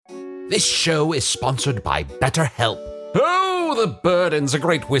This show is sponsored by BetterHelp. Oh, the burdens a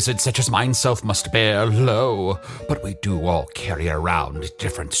great wizard such as myself must bear, lo. But we do all carry around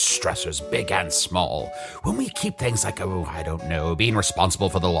different stressors, big and small. When we keep things like, being responsible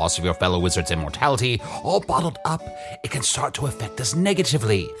for the loss of your fellow wizard's immortality, all bottled up, it can start to affect us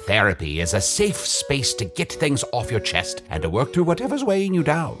negatively. Therapy is a safe space to get things off your chest and to work through whatever's weighing you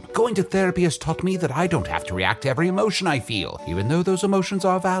down. Going to therapy has taught me that I don't have to react to every emotion I feel, even though those emotions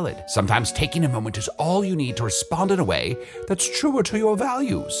are valid. Sometimes taking a moment is all you need to respond in a way that's truer to your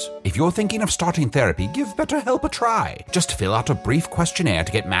values. If you're thinking of starting therapy, give BetterHelp a try. Just fill out a brief questionnaire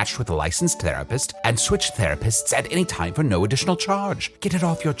to get matched with a licensed therapist and switch therapists at any time for no additional charge. Get it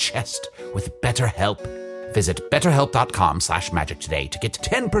off your chest with BetterHelp. Visit betterhelp.com/magic today to get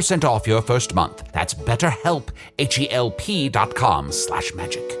 10% off your first month. That's BetterHelp,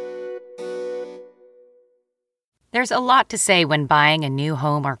 HELP.com/magic. There's a lot to say when buying a new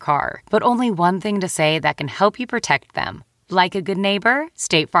home or car, but only one thing to say that can help you protect them. Like a good neighbor,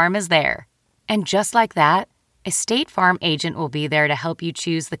 State Farm is there. And just like that, a State Farm agent will be there to help you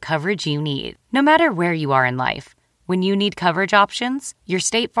choose the coverage you need, no matter where you are in life. When you need coverage options, your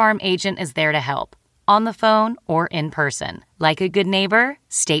State Farm agent is there to help, on the phone or in person. Like a good neighbor,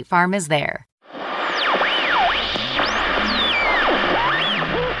 State Farm is there.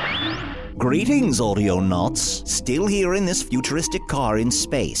 Greetings, Audionauts. Still here in this futuristic car in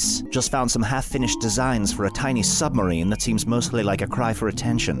space. Just found some half-finished designs for a tiny submarine that seems mostly like a cry for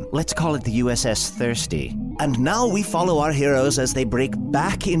attention. Let's call it the USS Thirsty. And now we follow our heroes as they break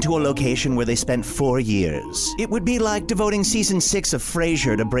back into a location where they spent 4 years. It would be like devoting Season 6 of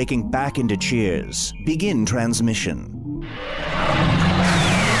Frasier to breaking back into Cheers. Begin transmission.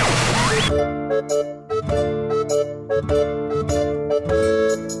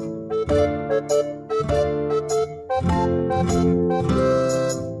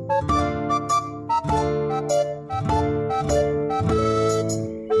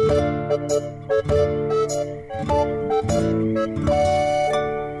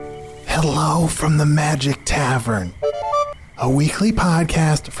 Hello from the Magic Tavern, a weekly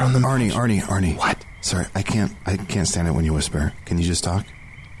podcast from the... Arnie. What? Sorry, I can't stand it when you whisper. Can you just talk?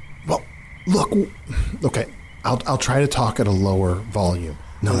 Well, look, okay, I'll try to talk at a lower volume.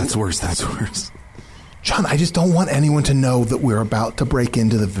 No, that's worse. John, I just don't want anyone to know that we're about to break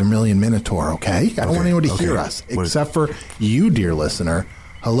into the Vermilion Minotaur, okay? I don't want anyone to hear us, except for you, dear listener.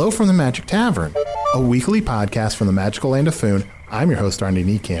 Hello from the Magic Tavern, a weekly podcast from the magical land of Foon. I'm your host, Arnie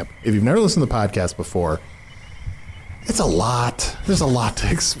Niekamp. If you've never listened to the podcast before, it's a lot. There's a lot to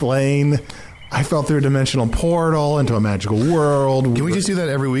explain. I fell through a dimensional portal into a magical world. Can we just do that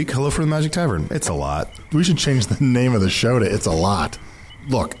every week? Hello from the Magic Tavern. It's a lot. We should change the name of the show to It's a Lot.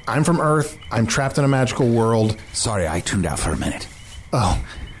 Look, I'm from Earth. I'm trapped in a magical world. Sorry, I tuned out for a minute. Oh,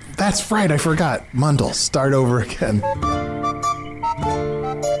 that's right. I forgot. Mundle, start over again.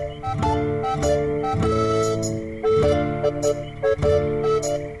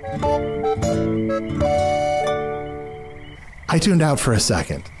 I tuned out for a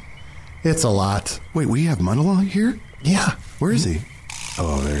second. It's a lot. Wait, we have Mundle here? Yeah. Where is he?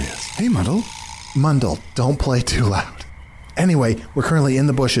 Oh, there he is. Hey, Mundle. Mundle, don't play too loud. Anyway, we're currently in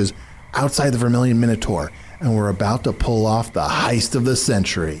the bushes outside the Vermilion Minotaur, and we're about to pull off the heist of the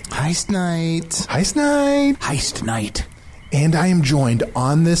century. Heist night. Heist night. Heist night. And I am joined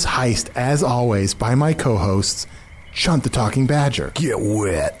on this heist, as always, by my co-hosts, Chunt the Talking Badger. Get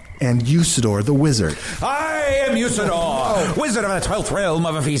wet. And Usador the Wizard. I am Usador, wizard of the 12th realm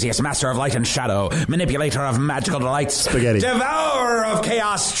of Ephesius, master of light and shadow, manipulator of magical delights, Spaghetti, devourer of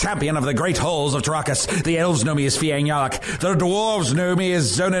chaos, champion of the great halls of Tarakas. The elves know me as Fiang Yark, the dwarves know me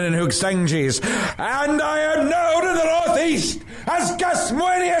as Zonin and Hoogstangis, and I am known in the northeast as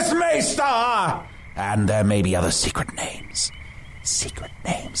Gasmoenius Maystar. And there may be other secret names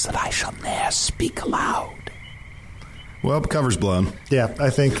that I shall ne'er speak aloud. Well, cover's blown. Yeah,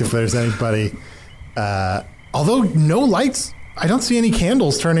 I think if there's anybody... although no lights, I don't see any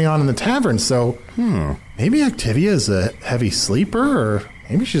candles turning on in the tavern, so maybe Activia is a heavy sleeper, or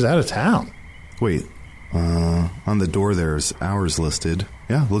maybe she's out of town. Wait, on the door there's hours listed.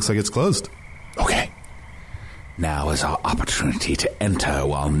 Yeah, looks like it's closed. Okay. Now is our opportunity to enter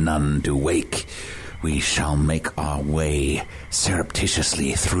while none do wake. We shall make our way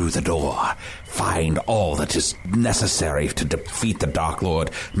surreptitiously through the door, find all that is necessary to defeat the Dark Lord,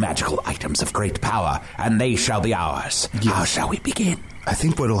 magical items of great power, and they shall be ours. Yes. How shall we begin? I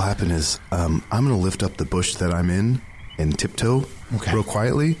think what'll happen is I'm going to lift up the bush that I'm in and tiptoe real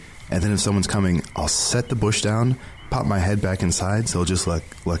quietly, and then if someone's coming, I'll set the bush down, pop my head back inside, so it'll just look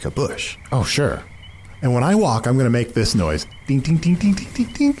like a bush. Oh, sure. And when I walk, I'm going to make this noise. Ding, ding, ding, ding, ding, ding,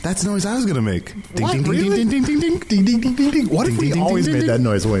 ding. That's the noise I was going to make. Ding, What? ding, ding, Really? ding, ding, ding, ding, Ding, ding, ding, ding, ding. What if Ding, we ding, ding, always ding, made ding, that ding.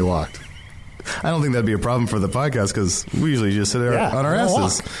 noise when we walked? I don't think that'd be a problem for the podcast because we usually just sit there on our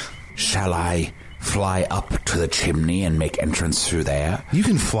asses. Shall I fly up to the chimney and make entrance through there? You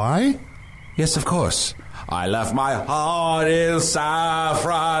can fly? Yes, of course. I left my heart in San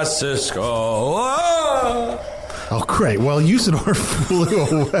Francisco. Oh, great. Well, Usador flew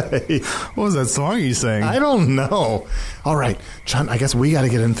away. What was that song you sang? I don't know. All right, John, I guess we got to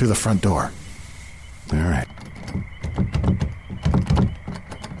get in through the front door. All right.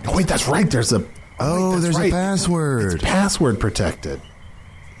 Oh, wait, that's right. There's a... Oh, that's there's right. a password. It's password protected.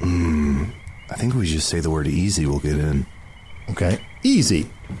 I think we just say the word easy, we'll get in. Okay. Easy.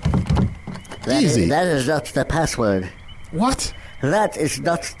 That Easy. that is not the password. What? That is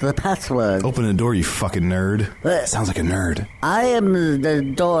not the password. Open the door, you fucking nerd. Sounds like a nerd. I am the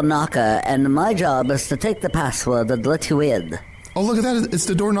door knocker, and my job is to take the password and let you in. Oh, look at that. It's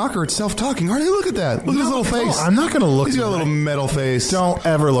the door knocker. It's self-talking. Artie, look at that. Look at his little face. I'm not going to look... He's got a little metal face. Don't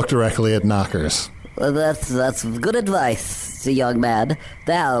ever look directly at knockers. That's good advice, young man.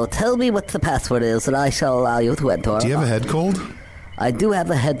 Now, tell me what the password is, and I shall allow you to enter. Do you have a head cold? I do have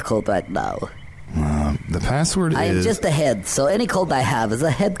a head cold right now. The password I am is... just a head, so any cold I have is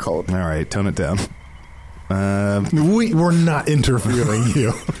a head cold. All right, tone it down. We're not interviewing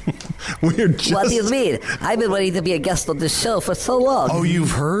you. We're just... What do you mean? I've been waiting to be a guest on this show for so long. Oh,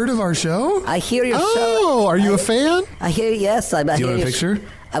 you've heard of our show? I hear your show. Oh, are you a fan? I hear, yes. I Do you hear want a your picture?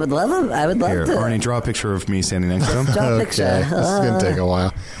 I would love it. I would love Here, to. Arnie, draw a picture of me standing next to him. Draw a Okay, picture. this is going to take a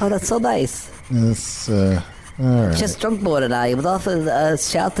while. Oh, that's so nice. It's, all right. Chess Drunkboard and I would often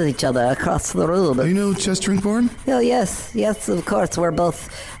shout at each other across the room. Oh, you know Chess Drinkborn? Oh, yes, of course. We're both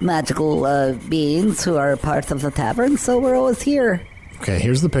magical beings who are part of the tavern, so we're always here. Okay,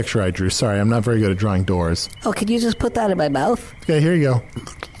 here's the picture I drew. Sorry, I'm not very good at drawing doors. Oh, can you just put that in my mouth? Okay, here you go.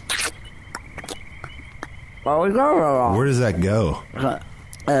 Where does that go?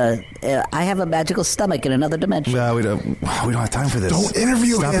 I have a magical stomach in another dimension. No, we don't have time for this. Don't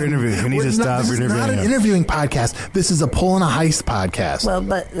interview Stop him. interviewing. We need to stop This is interviewing not an him. interviewing podcast. This is a pull and a heist podcast. Well,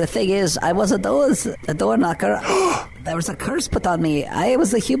 but the thing is, I wasn't always a door knocker. There was a curse put on me. I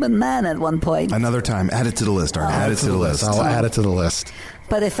was a human man at one point. Another time. Add it to the list, Arnie. Add it to the list. I'll add it to the list.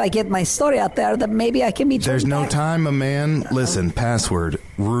 But if I get my story out there, then maybe I can be... There's no back. time, a man. Listen, password,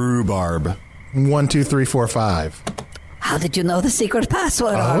 rhubarb. 1, 2, 3, 4, 5. How did you know the secret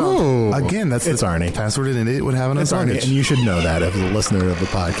password? Oh, Again, that's it's the Arnie. password an idiot would have on It's his Arnie, luggage. and you should know that as a listener of the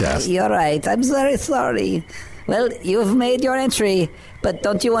podcast. You're right. I'm very sorry. Well, you've made your entry, but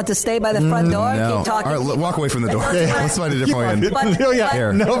don't you want to stay by the front door? No. Keep talking. All right, walk away from the door. Let's find a different way in. But- No, yeah.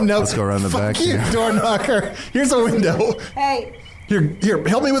 Here, No. let's go around the Fuck back you, here. door knocker. Here's a window. Hey. Here,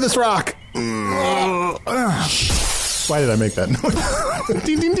 help me with this rock. Why did I make that noise?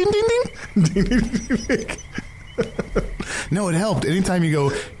 Ding, ding, ding, ding, ding. Ding, ding, ding, ding. No, it helped. Anytime you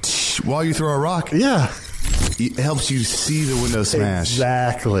go while you throw a rock, Yeah. it helps you see the window smash.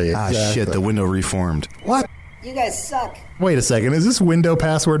 Exactly. Ah, shit, the window reformed. What? You guys suck. Wait a second. Is this window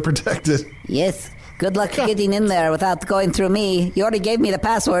password protected? Yes. Good luck getting in there without going through me. You already gave me the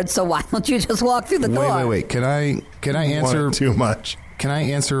password, so why don't you just walk through the door? Wait. Can I answer Wanted too much. Can I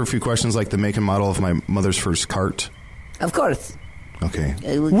answer a few questions like the make and model of my mother's first cart? Of course. Okay.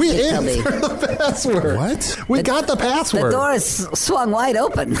 We Just tell me. answered the password. What? We got the The password. door is swung wide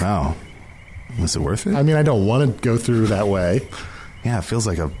open. Oh. Was it worth it? I mean, I don't want to go through that way. Yeah, it feels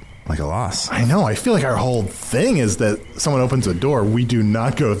like a loss. I know. I feel like our whole thing is that someone opens a door, we do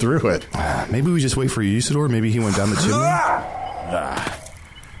not go through it. Maybe we just wait for Usador. Maybe he went down the chimney.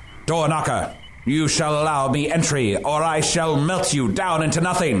 Door knocker, you shall allow me entry, or I shall melt you down into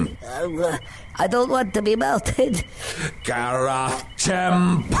nothing. I don't want to be melted. Gareth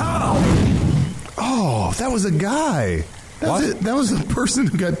Chempow! Oh, that was a guy. That was a person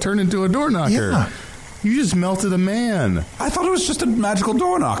who got turned into a door knocker. Yeah. You just melted a man. I thought it was just a magical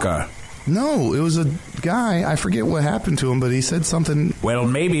door knocker. No, it was a guy. I forget what happened to him, but he said something. Well,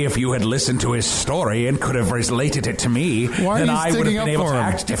 maybe if you had listened to his story and could have related it to me, Why are then you I would sticking have been up able for to him?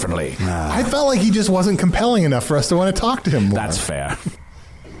 act differently. I felt like he just wasn't compelling enough for us to want to talk to him more. That's fair.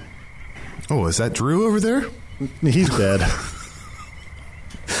 Oh, is that Drew over there? He's dead.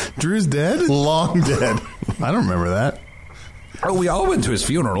 Drew's dead? Long dead. I don't remember that. Oh, we all went to his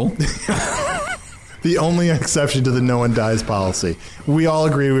funeral. The only exception to the no one dies policy. We all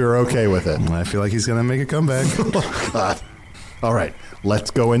agreed we were okay with it. I feel like he's going to make a comeback. God. All right, let's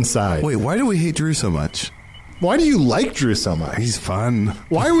go inside. Wait, why do we hate Drew so much? Why do you like Drew so much? He's fun.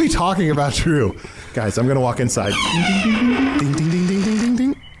 Why are we talking about Drew? Guys, I'm going to walk inside. Ding, ding, ding, ding, ding, ding,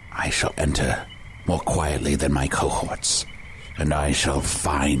 ding. I shall enter more quietly than my cohorts. and I shall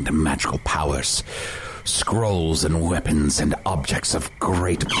find magical powers, scrolls and weapons and objects of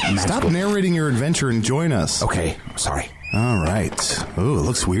great magical... Stop narrating your adventure and join us. Okay, sorry. All right. Oh, it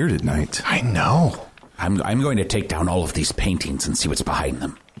looks weird at night. I know. I'm going to take down all of these paintings and see what's behind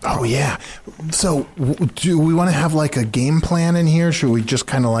them. Oh, yeah. So, do we want to have, like, a game plan in here? Should we just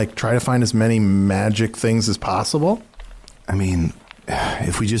kind of, like, try to find as many magic things as possible? I mean,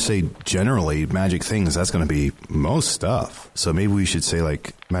 if we just say generally magic things, that's going to be most stuff. So maybe we should say,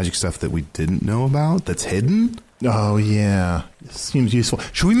 like, magic stuff that we didn't know about that's hidden? Oh, yeah. Seems useful.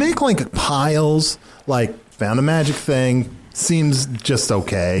 Should we make, like, piles? Like, found a magic thing. Seems just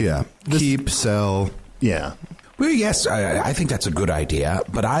okay. Yeah. Keep, sell. Yeah. Well, yes, I think that's a good idea,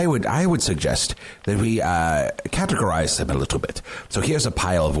 but I would suggest that we categorize them a little bit. So here's a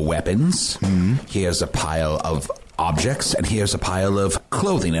pile of weapons, here's a pile of objects, and here's a pile of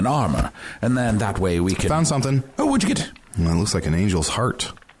clothing and armor. And then that way we can... Found something. Oh, what'd you get? Well, it looks like an angel's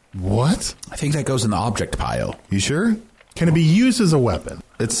heart. What? I think that goes in the object pile. You sure? Can it be used as a weapon?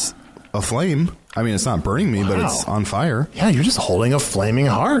 It's a flame. I mean, it's not burning me, but it's on fire. Yeah, you're just holding a flaming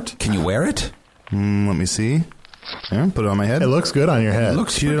heart. Can you wear it? Let me see. Yeah, put it on my head. It looks good on your head.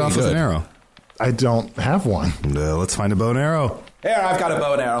 Shoot it off with an arrow. I don't have one. Let's find a bow and arrow. Here, I've got a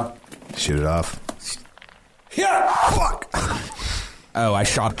bow and arrow. Shoot it off. Here! Fuck! Oh, I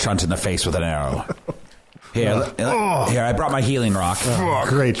shot Chunt in the face with an arrow. Here, here, I brought my healing rock. Oh,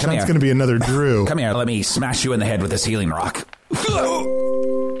 great. Chunt's going to be another Drew. Come here, let me smash you in the head with this healing rock.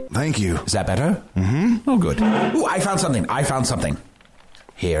 Thank you. Is that better? Mm-hmm. Oh, good. Ooh, I found something.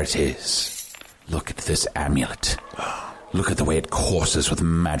 Here it is. Look at this amulet. Look at the way it courses with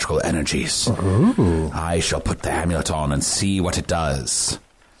magical energies. Ooh. I shall put the amulet on and see what it does.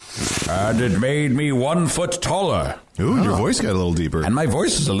 And it made me 1 foot taller. Ooh, your voice got a little deeper. And my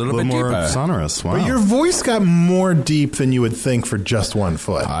voice is a little bit more deeper. Sonorous. Wow. But your voice got more deep than you would think for just 1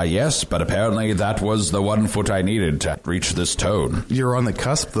 foot. Yes, but apparently that was the 1 foot I needed to reach this tone. You're on the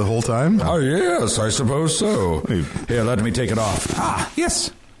cusp the whole time? Oh, yes, I suppose so. Here, let me take it off.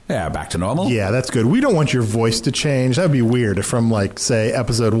 Yes. Yeah, back to normal. Yeah, that's good. We don't want your voice to change. That would be weird if from, like, say,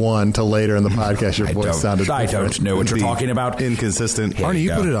 episode 1 to later in the podcast your voice sounded different. I don't know what you're talking about. Inconsistent. Arnie,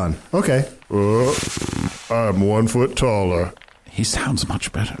 you put it on. Okay. I'm 1 foot taller. He sounds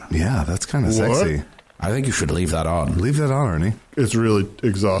much better. Yeah, that's kind of sexy. I think you should leave that on. Leave that on, Arnie. It's really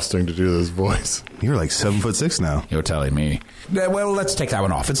exhausting to do this voice. You're like 7'6" now. You're telling me. Well, let's take that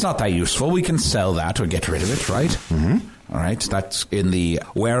one off. It's not that useful. We can sell that or get rid of it, right? Mm-hmm. All right, that's in the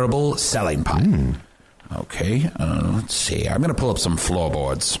wearable selling pile. Okay, let's see. I'm going to pull up some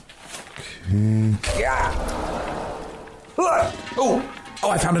floorboards. Yeah. Oh,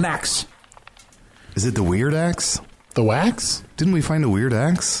 I found an axe. Is it the weird axe? The wax? Didn't we find a weird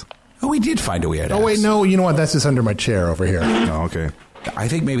axe? Oh, we did find a weird axe. Oh, wait, no. You know what? That's just under my chair over here. Oh, okay. I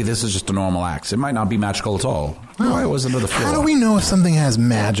think maybe this is just a normal axe. It might not be magical at all. Why was under the floor? How do we know if something has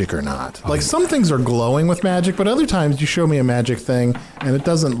magic or not? Like, some things are glowing with magic, but other times you show me a magic thing, and it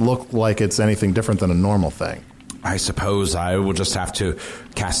doesn't look like it's anything different than a normal thing. I suppose I will just have to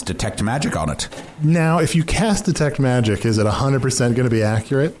cast Detect Magic on it. Now, if you cast Detect Magic, is it 100% going to be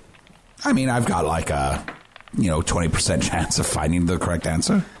accurate? I mean, I've got like a, 20% chance of finding the correct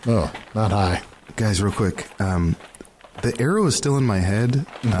answer. Oh, not high. Guys, real quick. The arrow is still in my head.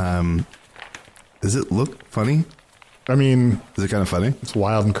 Does it look funny? I mean... Is it kind of funny? It's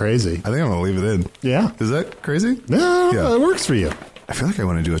wild and crazy. I think I'm going to leave it in. Yeah. Is that crazy? No, it works for you. I feel like I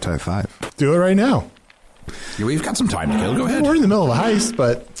want to do a type 5. Do it right now. Yeah, we've got some time to kill. Go ahead. We're in the middle of a heist,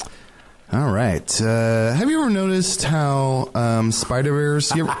 but... All right. Have you ever noticed how spider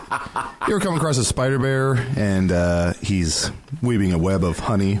bears... You ever come across a spider bear and he's weaving a web of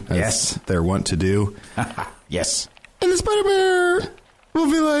honey, as yes, they're wont to do? Yes. And the spider bear will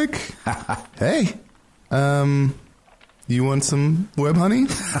be like, hey, you want some web honey?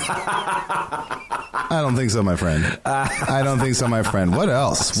 I don't think so, my friend. I don't think so, my friend. What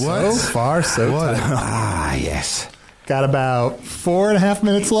else? What? So far, so what? Yes. Got about 4.5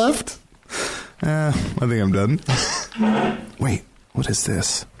 minutes left. I think I'm done. Wait, what is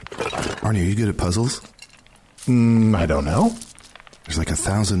this? Arnie, are you good at puzzles? I don't know. There's like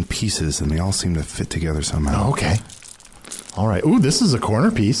 1,000 pieces, and they all seem to fit together somehow. Oh, okay. All right. Ooh, this is a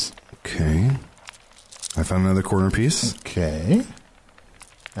corner piece. Okay. I found another corner piece. Okay.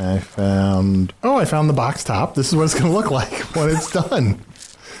 I found the box top. This is what it's going to look like when it's done.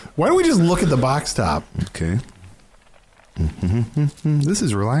 Why don't we just look at the box top? Okay. This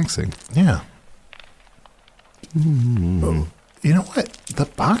is relaxing. Yeah. Oh, you know what? The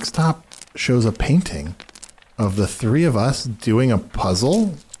box top shows a painting of the three of us doing a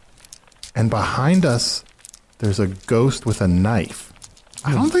puzzle, and behind us there's a ghost with a knife.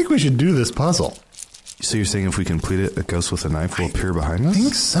 I don't think we should do this puzzle. So you're saying if we complete it, a ghost with a knife will appear behind us? I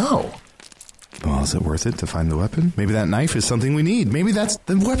think so. Well, is it worth it to find the weapon? Maybe that knife is something we need. Maybe that's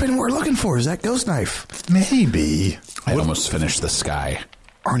the weapon we're looking for, is that ghost knife. Maybe. I almost finished the sky.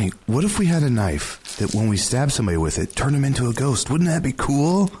 Arnie, what if we had a knife that when we stab somebody with it, turned them into a ghost? Wouldn't that be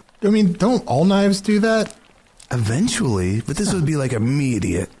cool? I mean, don't all knives do that? Eventually, but this would be like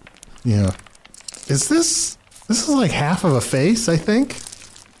immediate. Yeah. This is like half of a face, I think.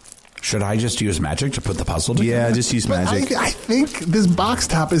 Should I just use magic to put the puzzle together? Yeah, just use magic. I think this box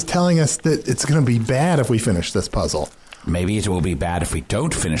top is telling us that it's going to be bad if we finish this puzzle. Maybe it will be bad if we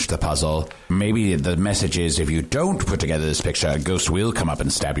don't finish the puzzle. Maybe the message is if you don't put together this picture, a ghost will come up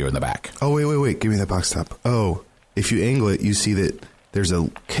and stab you in the back. Oh, wait. Give me that box top. Oh, if you angle it, you see that there's a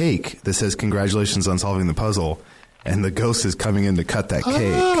cake that says congratulations on solving the puzzle, and the ghost is coming in to cut that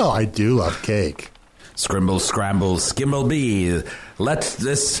cake. Oh, I do love cake. Scrimble, scramble, skimble bee. Let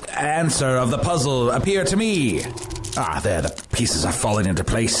this answer of the puzzle appear to me. Ah, there, the pieces are falling into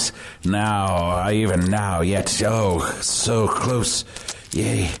place. Now, yet. Oh, so close.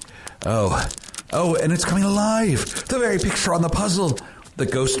 Yay. Oh, and it's coming alive. The very picture on the puzzle. The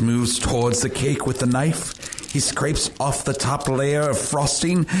ghost moves towards the cake with the knife. He scrapes off the top layer of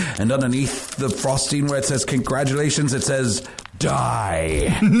frosting, and underneath the frosting where it says congratulations, it says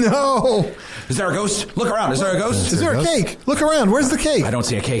die. No. Is there a ghost? Look around. Is there a ghost? Is there a cake? Look around. Where's the cake? I don't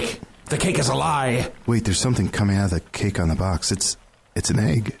see a cake. The cake is a lie. Wait, there's something coming out of the cake on the box. It's an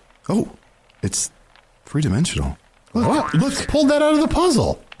egg. Oh, it's three-dimensional. Look, pulled that out of the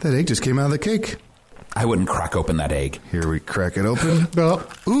puzzle. That egg just came out of the cake. I wouldn't crack open that egg. Here, we crack it open. No.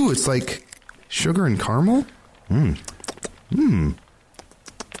 Ooh, it's like sugar and caramel? You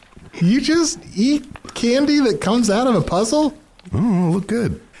just eat candy that comes out of a puzzle? Oh, look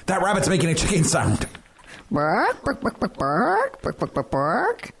good. That rabbit's making a chicken sound. Bark, bark, bark, bark, bark, bark, bark, bark,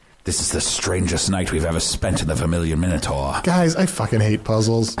 bark. This is the strangest night we've ever spent in the Vermilion Minotaur. Guys, I fucking hate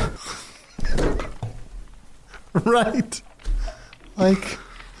puzzles. Right.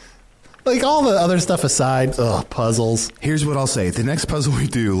 Like all the other stuff aside, puzzles. Here's what I'll say. The next puzzle we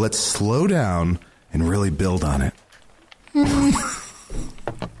do, let's slow down and really build on it.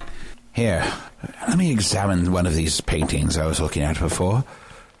 Here, let me examine one of these paintings I was looking at before.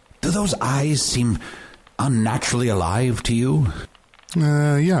 Do those eyes seem unnaturally alive to you?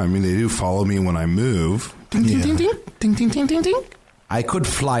 Yeah, I mean, they do follow me when I move. Ding, ding, ding, ding. Ding, ding, ding, ding, ding. I could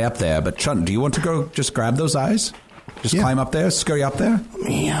fly up there, but Chunt, do you want to go just grab those eyes? Just climb up there, scurry up there?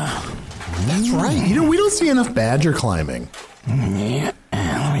 Yeah. That's right. You know, we don't see enough badger climbing. Yeah.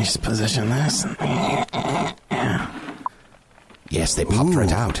 Let me just position this. Yes, they popped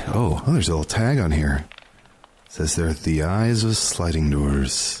right out. Oh, there's a little tag on here. It says they're the eyes of sliding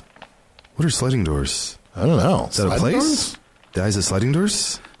doors. What are sliding doors? I don't know. Is that a place? Doors? The eyes of sliding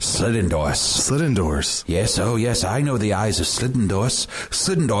doors? Slidendorse. Slidendorse. Yes, yes, I know the eyes of Slidendorse.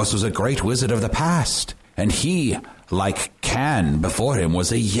 Slidendorse was a great wizard of the past. And he, like Can before him,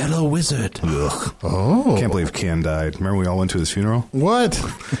 was a yellow wizard. Ugh. Oh. Can't believe Can died. Remember we all went to his funeral? What?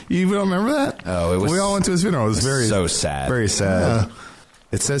 You don't remember that? Oh, it was... We all went to his funeral. It was very... So sad. Very sad. Yeah.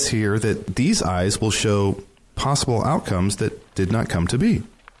 It says here that these eyes will show possible outcomes that did not come to be.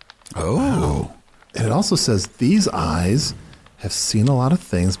 Oh. Wow. And it also says these eyes have seen a lot of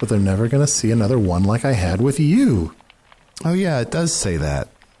things, but they're never going to see another one like I had with you. Oh, yeah, it does say that.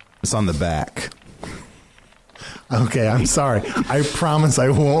 It's on the back. Okay, I'm sorry. I promise I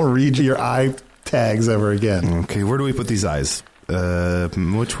won't read your eye tags ever again. Okay, where do we put these eyes?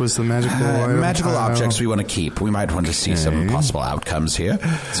 Which was the magical item? Magical objects we want to keep. We might want to see some possible outcomes here.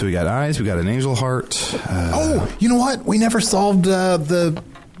 So we got eyes, we got an angel heart. You know what? We never solved the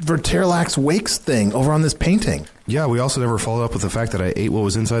Verterlax Wakes thing over on this painting. Yeah, we also never followed up with the fact that I ate what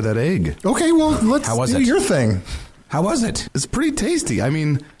was inside that egg. Okay, well, let's do your thing. How was it? It's pretty tasty. I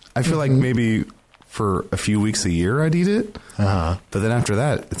mean, I feel like maybe for a few weeks a year I'd eat it. Uh-huh. But then after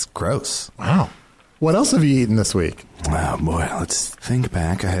that, it's gross. Wow. What else have you eaten this week? Oh, boy, let's think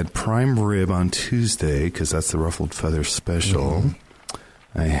back. I had prime rib on Tuesday because that's the ruffled feather special. Mm-hmm.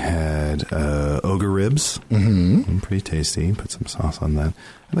 I had ogre ribs. Mm-hmm. Pretty tasty. Put some sauce on that.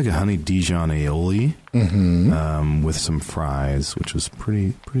 I had like a honey Dijon aioli with some fries, which was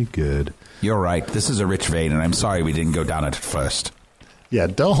pretty good. You're right. This is a rich vein, and I'm sorry we didn't go down it first. Yeah,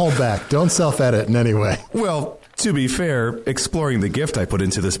 don't hold back. Don't self-edit in any way. Well, to be fair, exploring the gift I put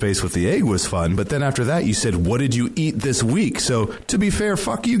into the space with the egg was fun, but then after that you said, what did you eat this week? So, to be fair,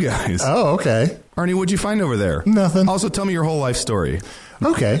 fuck you guys. Oh, okay. Arnie, what'd you find over there? Nothing. Also, tell me your whole life story.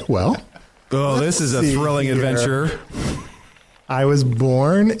 Okay, well. Oh, this is a thrilling adventure. I was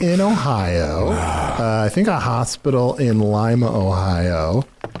born in Ohio. I think a hospital in Lima, Ohio.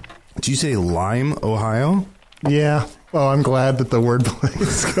 Did you say Lime, Ohio? Yeah. Oh, I'm glad that the wordplay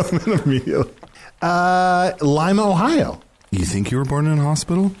is coming immediately. Lima, Ohio. You think you were born in a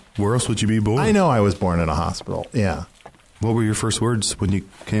hospital? Where else would you be born? I know I was born in a hospital. Yeah. What were your first words when you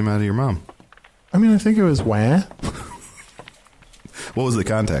came out of your mom? I mean, I think it was wah. What was the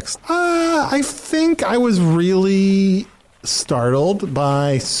context? I think I was really startled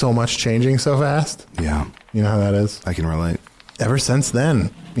by so much changing so fast. Yeah. You know how that is? I can relate. Ever since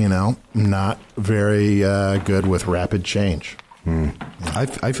then, not very good with rapid change.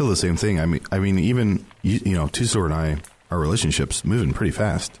 I feel the same thing. I mean, even, Two-Store and I, our relationship's moving pretty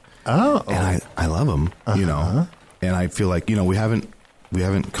fast. Oh. And I love them, and I feel like, we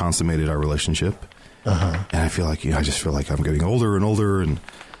haven't consummated our relationship. And I feel like, I just feel like I'm getting older and older, and,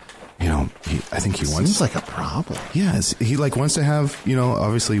 I think he wants... Seems like a problem. Yeah, he wants to have,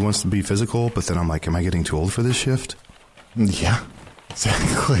 obviously he wants to be physical, but then I'm like, am I getting too old for this shift? Yeah,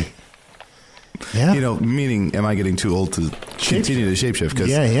 exactly. Yeah. Meaning, am I getting too old to continue to shapeshift?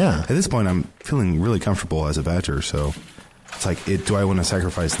 Because at this point, I'm feeling really comfortable as a badger, so... It's like, do I want to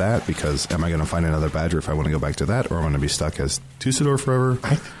sacrifice that? Because am I going to find another badger if I want to go back to that? Or am I going to be stuck as Tusador forever?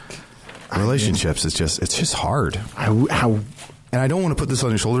 Relationships, it's just hard. And I don't want to put this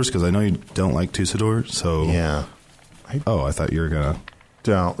on your shoulders because I know you don't like Tusador. So yeah. I thought you were going to.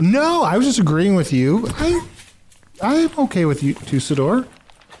 Don't. No, I was just agreeing with you. I'm okay with you, Tusador.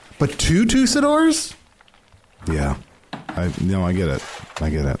 But two Tusadors? Yeah. I get it.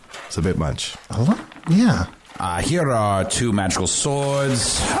 It's a bit much. Yeah. Here are 2 magical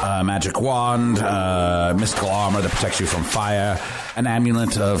swords, a magic wand, mystical armor that protects you from fire, an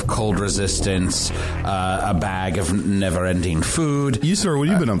amulet of cold resistance, a bag of never-ending food. You, sir, what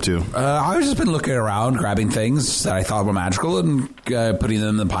have you been up to? I've just been looking around, grabbing things that I thought were magical and putting them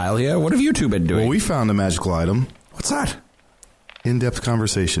in the pile here. What have you 2 been doing? Well, we found a magical item. What's that? In-depth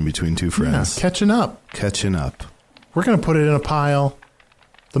conversation between 2 friends. Yeah, catching up. We're going to put it in a pile.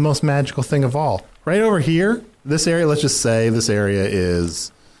 The most magical thing of all. Right over here, this area, let's just say this area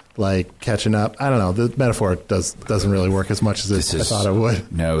is like catching up. I don't know. The metaphor doesn't really work as much as I thought it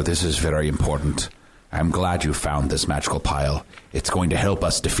would. No, this is very important. I'm glad you found this magical pile. It's going to help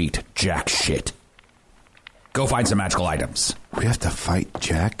us defeat jack shit. Go find some magical items. We have to fight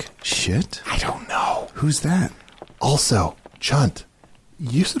jack shit? I don't know. Who's that? Also, Chunt,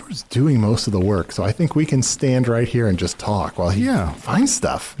 Usador's doing most of the work, so I think we can stand right here and just talk while he finds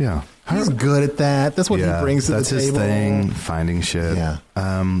stuff. Yeah. He's good at that. That's what he brings to the table. That's his thing, finding shit. Yeah.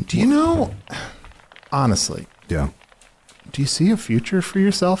 Do you know, honestly, do you see a future for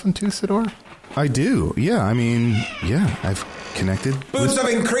yourself in Tusador? I do. Yeah, I mean, I've connected. Boost of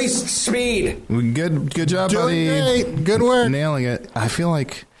increased speed. Good job, buddy. Great. Good work. Nailing it. I feel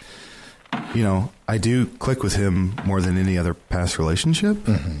like, I do click with him more than any other past relationship,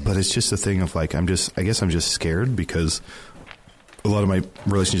 but it's just a thing of like, I guess I'm just scared because a lot of my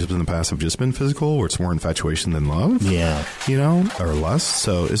relationships in the past have just been physical, where it's more infatuation than love. Yeah. Or lust.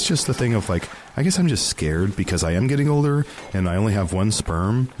 So it's just a thing of like, I guess I'm just scared because I am getting older and I only have 1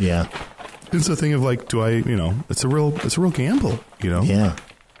 sperm. Yeah. It's a thing of like, do I, it's a real gamble, Yeah.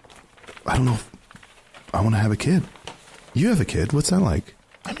 I don't know if I want to have a kid. You have a kid. What's that like?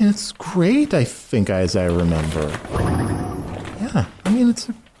 I mean, it's great, I think, as I remember. Yeah. I mean,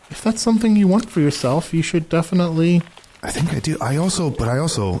 if that's something you want for yourself, you should definitely... I think I do. I also,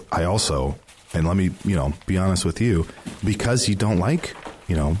 and let me, be honest with you, because you don't like,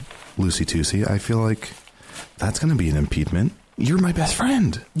 loosey-toosey, I feel like that's going to be an impediment. You're my best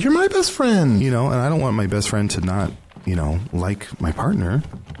friend. You're my best friend. And I don't want my best friend to not, like my partner,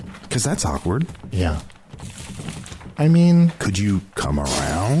 because that's awkward. Yeah. I mean... Could you come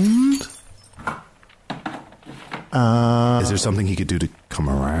around? Is there something he could do to come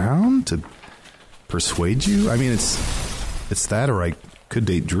around, to persuade you? I mean, it's that, or I could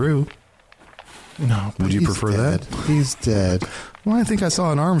date Drew. No, would you prefer dead. that? He's dead. Well, I think I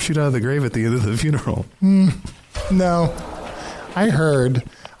saw an arm shoot out of the grave at the end of the funeral. No,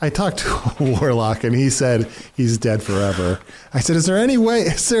 I talked to a warlock, and he said he's dead forever. I said, is there any way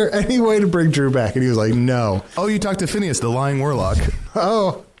to bring Drew back? And he was like, no. Oh, you talked to Phineas, the lying warlock.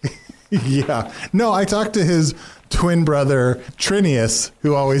 Oh, yeah. No, I talked to his twin brother, Trinius,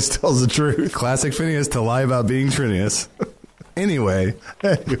 who always tells the truth. Classic Phineas to lie about being Trinius. Anyway.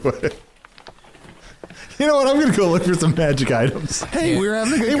 You know what? I'm going to go look for some magic items. Hey, we're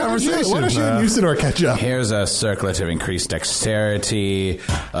having a good conversation. Why don't you and Usador catch up? Here's a circlet of increased dexterity,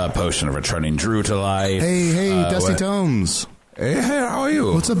 a potion of returning Drew to life. Hey, Dusty Tomes. Hey, how are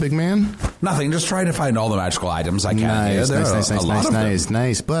you? What's up, big man? Nothing, just trying to find all the magical items I can.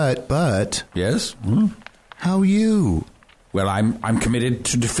 Nice. But... Yes? How are you? Well, I'm committed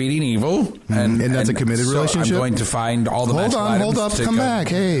to defeating evil. And that's a committed relationship? I'm going to find all the magical items. Hold up, come back.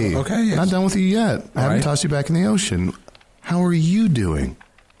 Hey. Okay, yes. Not done with you yet. I haven't tossed you back in the ocean. How are you doing?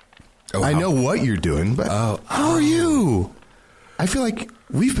 I know what you're doing, but how are you? I feel like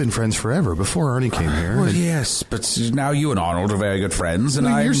we've been friends forever before Arnie came here. Well, yes, but now you and Arnold are very good friends, and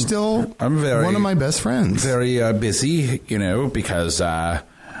you're still one of my best friends. Very busy, because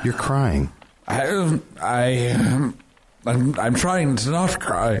you're crying. I'm trying to not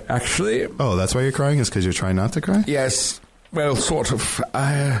cry, actually. Oh, that's why you're crying? Is because you're trying not to cry? Yes. Well, sort of.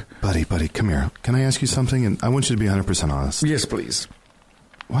 Buddy, come here. Can I ask you something? And I want you to be 100% honest. Yes, please.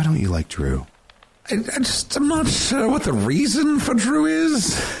 Why don't you like Drew? I'm not sure what the reason for Drew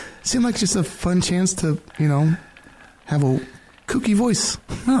is. Seemed like just a fun chance to, have a kooky voice.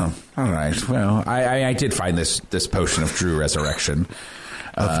 Oh, all right. Well, I did find this potion of Drew Resurrection.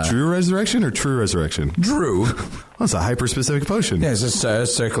 Of Drew Resurrection or True Resurrection? Drew. Well, it's a hyper-specific potion. Yeah, it's a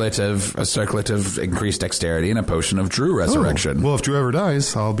circlet of increased dexterity and a potion of Drew Resurrection. Oh. Well, if Drew ever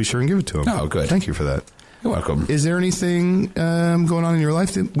dies, I'll be sure and give it to him. Oh, good. Thank you for that. You're welcome. Is there anything going on in your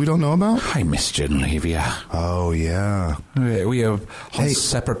life that we don't know about? I miss Genevieve. Oh, yeah. We are on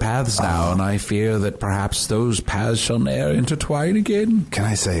separate paths now, and I fear that perhaps those paths shall ne'er intertwine again. Can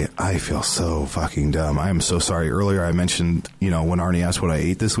I say, I feel so fucking dumb. I am so sorry. Earlier I mentioned, when Arnie asked what I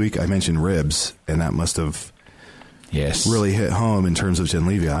ate this week, I mentioned ribs, and that must have really hit home in terms of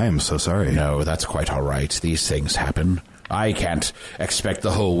Genevieve. I am so sorry. No, that's quite all right. These things happen. I can't expect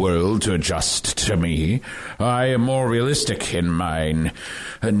the whole world to adjust to me. I am more realistic in my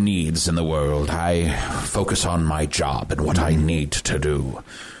needs in the world. I focus on my job and what I need to do.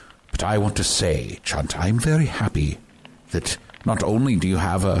 But I want to say, Chunt, I'm very happy that not only do you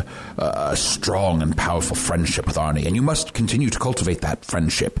have a strong and powerful friendship with Arnie, and you must continue to cultivate that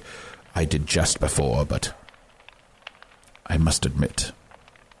friendship. I did just before, but I must admit,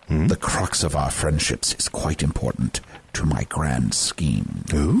 the crux of our friendships is quite important to my grand scheme.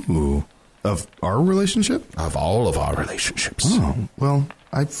 Ooh. Of our relationship? Of all of our relationships. Oh, well,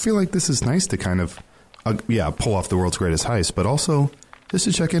 I feel like this is nice to kind of, pull off the world's greatest heist, but also just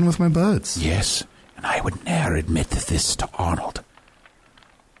to check in with my buds. Yes, and I would ne'er admit this to Arnold,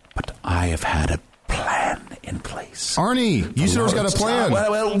 but I have had a plan in place. Arnie, Usador's got a plan.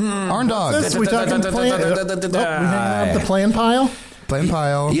 Arndog. We talking plan? We hanging out the plan pile? Plan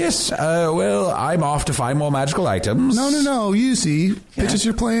pile. Yes, I'm off to find more magical items. No, you see. Pitch us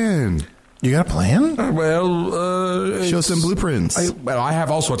your plan. You got a plan? Show some blueprints. I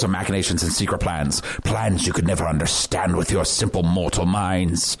have all sorts of machinations and secret plans. Plans you could never understand with your simple mortal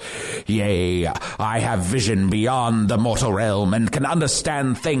minds. Yea, I have vision beyond the mortal realm and can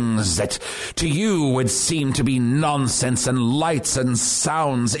understand things that to you would seem to be nonsense and lights and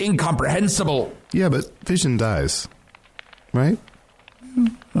sounds incomprehensible. Yeah, but vision dies. Right?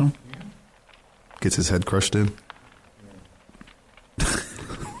 Well. Gets his head crushed in.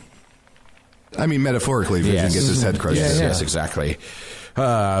 I mean, metaphorically, Vision gets his head crushed in. Yes, exactly.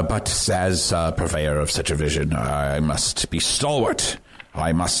 But as purveyor of such a vision, I must be stalwart.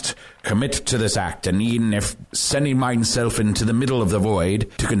 I must commit to this act, and even if sending myself into the middle of the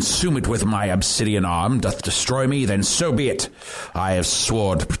void to consume it with my obsidian arm doth destroy me, then so be it. I have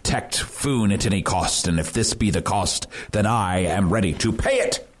sworn to protect Foon at any cost, and if this be the cost, then I am ready to pay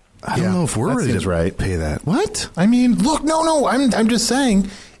it. I don't know if we're ready to pay that. What? I mean, look, no, I'm just saying,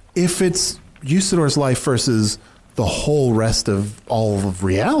 if it's Usador's life versus the whole rest of all of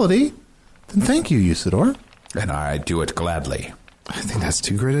reality, then thank you, Usador. And I do it gladly. I think that's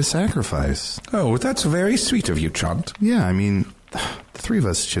too great a sacrifice. Oh, that's very sweet of you, Chunt. Yeah, I mean, the three of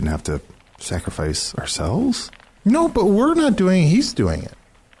us shouldn't have to sacrifice ourselves. No, but we're not doing it. He's doing it.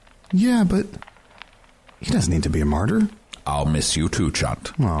 Yeah, but he doesn't need to be a martyr. I'll miss you too,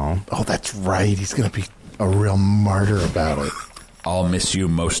 Chunt. Oh, that's right. He's going to be a real martyr about it. I'll miss you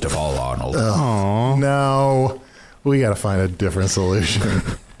most of all, Arnold. Oh, no. We got to find a different solution.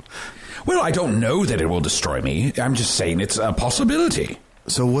 Well, I don't know that it will destroy me. I'm just saying it's a possibility.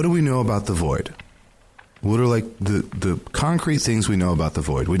 So what do we know about the Void? What are, like, the concrete things we know about the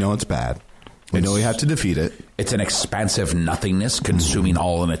Void? We know it's bad. We know we have to defeat it. It's an expansive nothingness consuming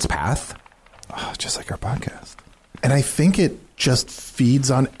all in its path. Oh, just like our podcast. And I think it just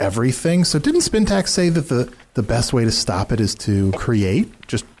feeds on everything. So didn't Spintax say that the best way to stop it is to create?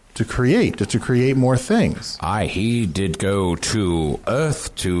 Just to create more things. Aye, he did go to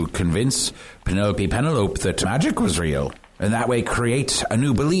Earth to convince Penelope that magic was real, and that way create a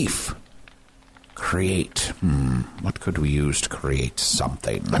new belief. Create. What could we use to create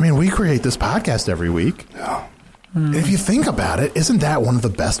something? I mean, we create this podcast every week. Yeah. If you think about it, isn't that one of the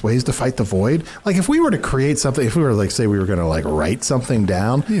best ways to fight the void? Like, if we were to create something, if we were, like, say we were going to, like, write something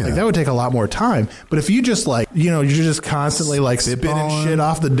down, like, that would take a lot more time. But if you just, like, you know, you're just constantly, like, spinning shit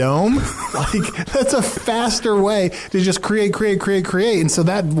off the dome, like, that's a faster way to just create. And so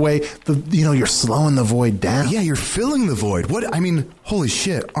that way, you're slowing the void down. Yeah, you're filling the void. What? I mean, holy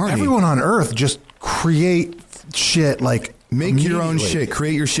shit, Arnie. Everyone on Earth just create shit, like, make your own shit.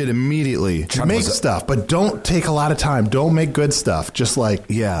 Create your shit immediately. Make stuff, but don't take a lot of time. Don't make good stuff. Just like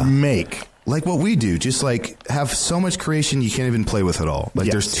make. Like what we do. Just like have so much creation you can't even play with it all.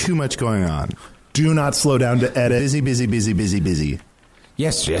 Like there's too much going on. Do not slow down to edit. Busy.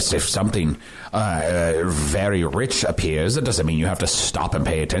 Yes. If something very rich appears, that doesn't mean you have to stop and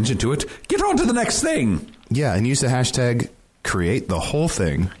pay attention to it. Get on to the next thing. Yeah, and use the hashtag create the whole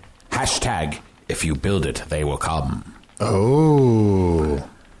thing. Hashtag if you build it, they will come. Oh.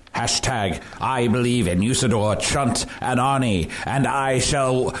 Hashtag I believe in Usador, Chunt, and Arnie, and I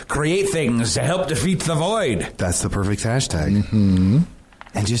shall create things to help defeat the void. That's the perfect hashtag. Mm-hmm.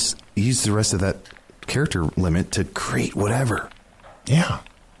 And just use the rest of that character limit to create whatever. Yeah.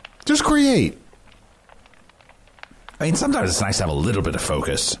 Just create. I mean, sometimes it's nice to have a little bit of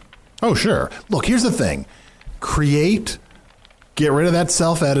focus. Oh, sure. Look, here's the thing. Create. Get rid of that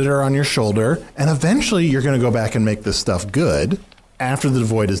self-editor on your shoulder, and eventually you're going to go back and make this stuff good after the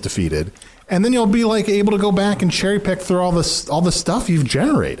void is defeated, and then you'll be like able to go back and cherry pick through all the stuff you've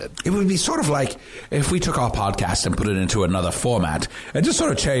generated. It would be sort of like if we took our podcast and put it into another format and just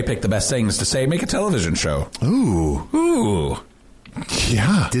sort of cherry pick the best things to say, make a television show. Ooh.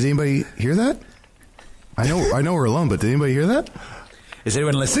 Yeah. Did anybody hear that? I know we're alone, but did anybody hear that? Is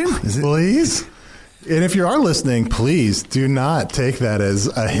anyone listening? Please? And if you are listening, please do not take that as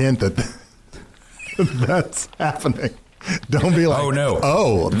a hint that that's happening. Don't be like, oh, no.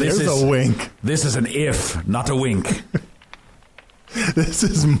 Oh, there's a wink. This is an if, not a wink. This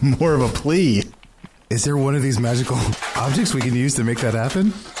is more of a plea. Is there one of these magical objects we can use to make that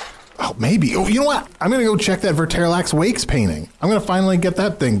happen? Oh, maybe. Oh, you know what? I'm going to go check that Verterlax Wakes painting. I'm going to finally get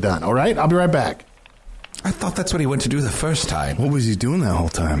that thing done, all right? I'll be right back. I thought that's what he went to do the first time. What was he doing that whole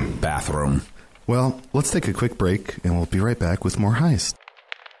time? Bathroom. Well, let's take a quick break, and we'll be right back with more Heist.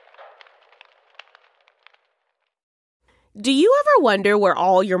 Do you ever wonder where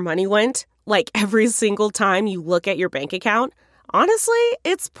all your money went? Like every single time you look at your bank account? Honestly,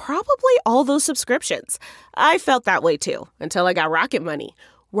 it's probably all those subscriptions. I felt that way too, until I got Rocket Money.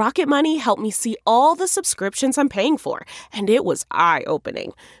 Rocket Money helped me see all the subscriptions I'm paying for, and it was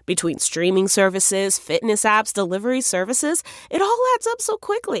eye-opening. Between streaming services, fitness apps, delivery services, it all adds up so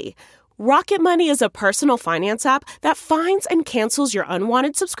quickly. Rocket Money is a personal finance app that finds and cancels your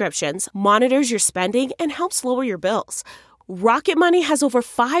unwanted subscriptions, monitors your spending, and helps lower your bills. Rocket Money has over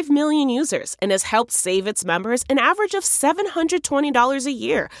 5 million users and has helped save its members an average of $720 a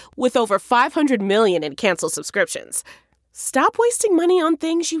year, with over 500 million in canceled subscriptions. Stop wasting money on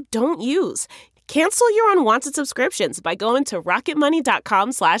things you don't use. Cancel your unwanted subscriptions by going to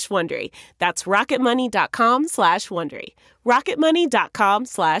rocketmoney.com/Wondery. That's rocketmoney.com/Wondery.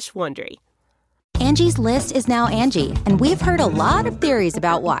 rocketmoney.com/Wondery. Angie's List is now Angie, and we've heard a lot of theories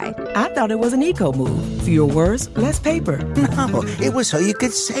about why. I thought it was an eco move. Fewer words, less paper. No, it was so you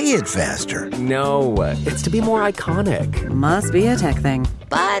could say it faster. No, it's to be more iconic. Must be a tech thing.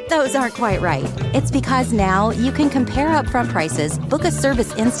 But those aren't quite right. It's because now you can compare upfront prices, book a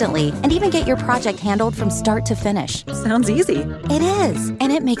service instantly, and even get your project handled from start to finish. Sounds easy. It is,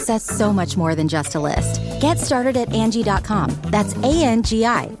 and it makes us so much more than just a list. Get started at Angie.com. That's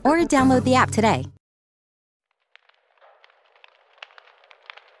ANGI, or download the app today.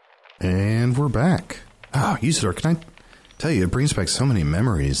 And we're back. Oh, Usador, can I tell you, it brings back so many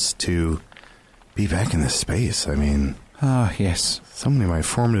memories to be back in this space. I mean... Ah, yes. So many of my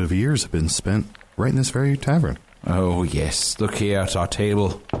formative years have been spent right in this very tavern. Oh, yes. Look here at our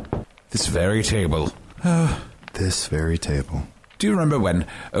table. This very table. This very table. Do you remember when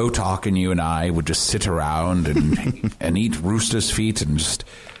Otak and you and I would just sit around and, and eat rooster's feet and just...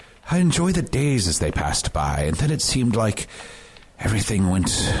 I enjoy the days as they passed by, and then it seemed like... everything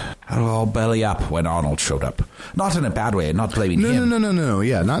went all belly up when Arnold showed up. Not in a bad way, not blaming him. No.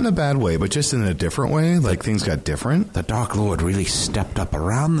 Yeah, not in a bad way, but just in a different way. Like things got different. The Dark Lord really stepped up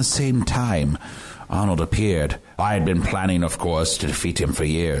around the same time Arnold appeared. I had been planning, of course, to defeat him for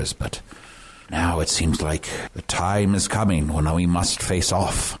years, but now it seems like the time is coming when we must face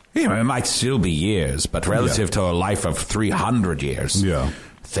off. Yeah, it might still be years, but relative to a life of 300 years. Yeah.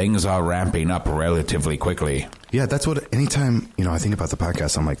 things are ramping up relatively quickly. Yeah, that's what, anytime, I think about the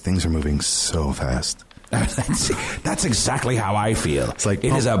podcast, I'm like, things are moving so fast. That's exactly how I feel. It's like,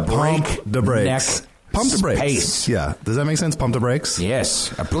 it is a break the brakes. Pump the brakes. Pace. Yeah. Does that make sense? Pump the brakes?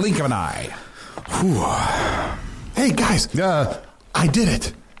 Yes. A blink of an eye. Hey, guys. I did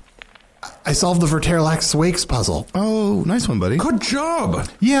it. I solved the Verterlax Wakes puzzle. Oh, nice one, buddy. Good job.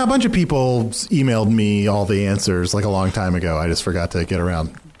 Yeah, a bunch of people emailed me all the answers like a long time ago. I just forgot to get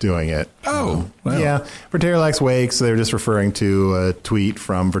around doing it. Oh, well. Yeah. Verterlax Wakes, they're just referring to a tweet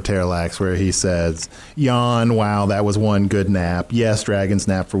from Verterlax where he says, yawn, wow, that was one good nap. Yes, dragons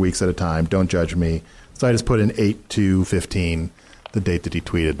nap for weeks at a time. Don't judge me. So I just put in 8/2/15, the date that he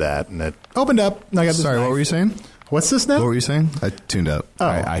tweeted that, and it opened up. And I got this. Sorry, what were you saying? What's this now? What were you saying? I tuned out. Oh,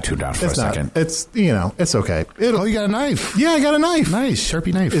 I tuned out for a second. It's, it's okay. Oh, you got a knife. Yeah, I got a knife. Nice,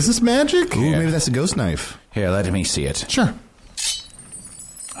 Sharpie knife. Is this magic? Ooh, maybe that's a ghost knife. Here, let me see it. Sure.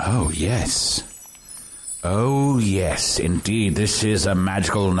 Oh, yes. Oh, yes, indeed. This is a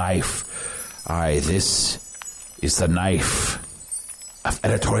magical knife. This is the knife of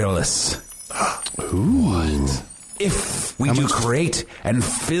editorialists. Ooh. What? If we do create and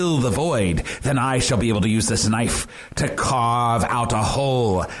fill the void, then I shall be able to use this knife to carve out a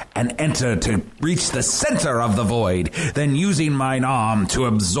hole and enter to reach the center of the void, then using mine arm to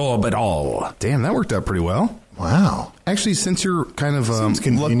absorb it all. Damn, that worked out pretty well. Wow. Actually, since you're kind of seems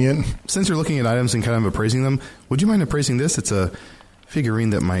convenient. Since you're looking at items and kind of appraising them, would you mind appraising this? It's a figurine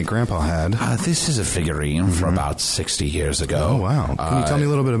that my grandpa had. This is a figurine from about 60 years ago. Oh, wow. Can you tell me a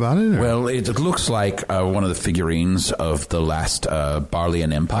little bit about it? Or? Well, it looks like one of the figurines of the last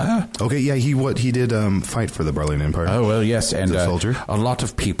Barleyan Empire. Okay, yeah, he did fight for the Barleyan Empire. Oh, well, yes, and a soldier. A lot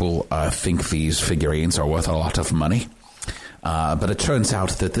of people think these figurines are worth a lot of money. But it turns out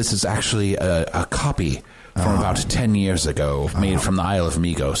that this is actually a copy from about 10 years ago, made from the Isle of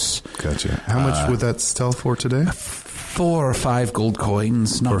Migos. Gotcha. How much would that sell for today? 4 or 5 gold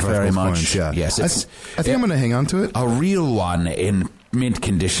coins, not very much. Coins, yeah. Yes, I think I'm going to hang on to it. A real one in mint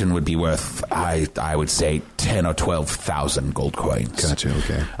condition would be worth, I would say, 10 or 12,000 gold coins. Gotcha.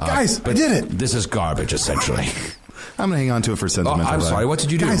 Okay, guys, I did it. This is garbage, essentially. I'm going to hang on to it for sentimental. I'm sorry. What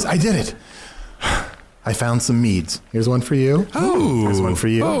did you do, guys? I did it. I found some meads. Here's one for you. Oh, here's one for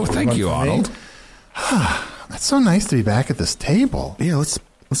you. Oh, thank you, Arnold. That's so nice to be back at this table. Yeah, let's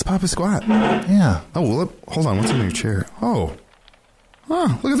pop a squat. Yeah. Oh, well, hold on. What's in your chair? Oh,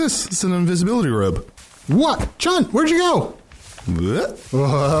 look at this. It's an invisibility rub. What? John, where'd you go?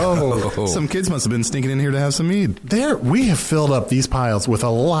 Whoa. Some kids must have been sneaking in here to have some mead. We have filled up these piles with a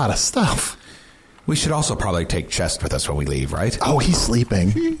lot of stuff. We should also probably take Chest with us when we leave, right? Oh, he's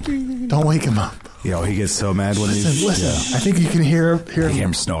sleeping. Don't wake him up. Yo, he gets so mad when Listen. Yeah. I think you can hear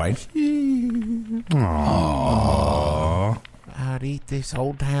him snoring. Aww. I'd eat this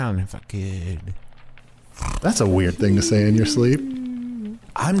whole town if I could. That's a weird thing to say in your sleep.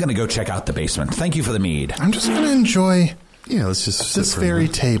 I'm going to go check out the basement. Thank you for the mead. I'm just going to enjoy let's just this very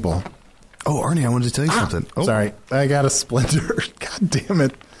table. Oh, Arnie, I wanted to tell you something. Oh. Sorry, I got a splinter. God damn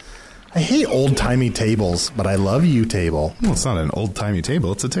it. I hate old-timey tables, but I love you table. Well, it's not an old-timey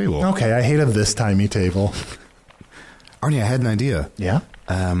table. It's a table. Okay, I hate a this-timey table. Arnie, I had an idea. Yeah?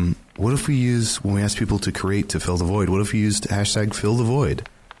 What if we when we ask people to create to fill the void, what if we used hashtag fill the void?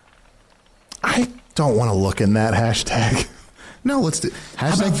 I don't want to look in that hashtag. No, let's do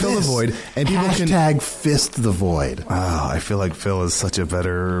hashtag fill the void. And people hashtag fist the void. Oh, I feel like fill is such a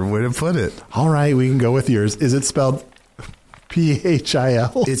better way to put it. All right, we can go with yours. Is it spelled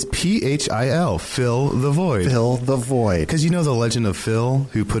P-H-I-L? It's P-H-I-L. Fill the void. Fill the void. Because you know the legend of Phil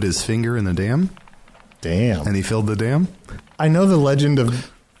who put his finger in the dam? Damn. And he filled the dam? I know the legend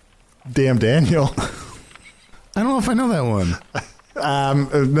of Damn Daniel. I don't know if I know that one.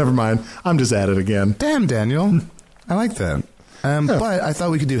 Never mind. I'm just at it again. Damn Daniel. I like that. But I thought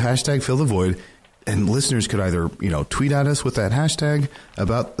we could do hashtag fill the void, and listeners could either, tweet at us with that hashtag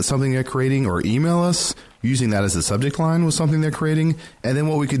about something they're creating, or email us using that as the subject line with something they're creating. And then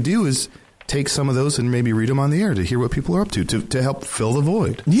what we could do is take some of those and maybe read them on the air to hear what people are up to help fill the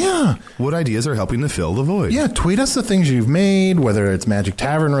void. Yeah. What ideas are helping to fill the void? Yeah, tweet us the things you've made, whether it's Magic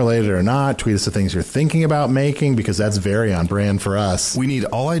Tavern related or not. Tweet us the things you're thinking about making, because that's very on brand for us. We need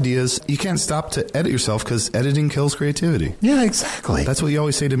all ideas. You can't stop to edit yourself because editing kills creativity. Yeah, exactly. That's what you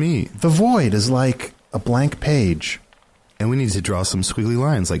always say to me. The void is like a blank page. And we need to draw some squiggly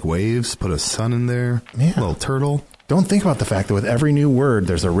lines like waves, put a sun in there, a little turtle. Don't think about the fact that with every new word,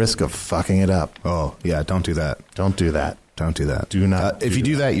 there's a risk of fucking it up. Oh, yeah, don't do that. Don't do that. Don't do that. Do not. If you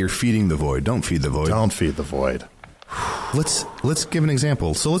do that, you're feeding the void. Don't feed the void. Don't feed the void. Let's give an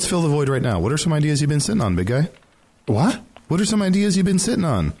example. So let's fill the void right now. What are some ideas you've been sitting on, big guy? What? What are some ideas you've been sitting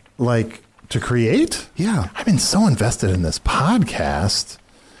on? Like, to create? Yeah. I've been so invested in this podcast.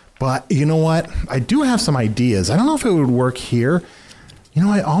 But you know what? I do have some ideas. I don't know if it would work here. You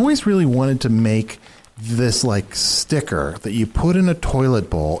know, I always really wanted to make this, like, sticker that you put in a toilet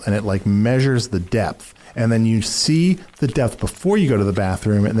bowl and it, like, measures the depth. And then you see the depth before you go to the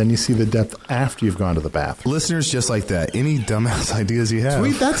bathroom, and then you see the depth after you've gone to the bathroom. Listeners, just like that. Any dumbass ideas you have.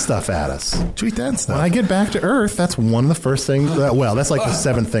 Tweet that stuff at us. Tweet that stuff. When I get back to Earth, that's one of the first things. That's like the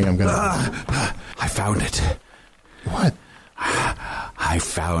seventh thing I'm going to do. I found it. What? I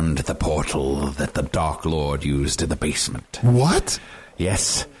found the portal that the Dark Lord used in the basement. What?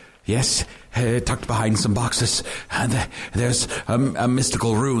 Yes. Tucked behind some boxes. And there's a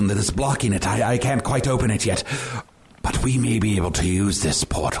mystical rune that is blocking it. I can't quite open it yet. But we may be able to use this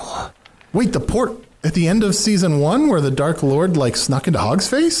portal. Wait, the port at the end of season 1 where the Dark Lord, like, snuck into Hog's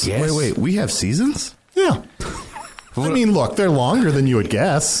face? Yes. Wait, we have seasons? Yeah. I mean, look, they're longer than you would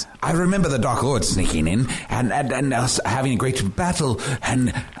guess. I remember the Dark Lord sneaking in and us having a great battle.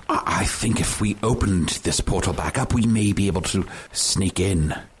 And I think if we opened this portal back up, we may be able to sneak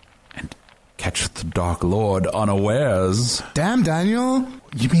in and catch the Dark Lord unawares. Damn, Daniel.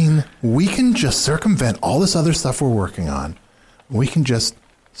 You mean we can just circumvent all this other stuff we're working on? We can just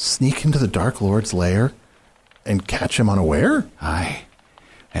sneak into the Dark Lord's lair and catch him unaware? Aye.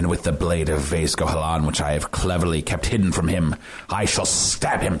 And with the blade of Vaisco-Halan, which I have cleverly kept hidden from him, I shall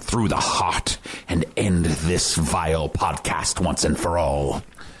stab him through the heart and end this vile podcast once and for all.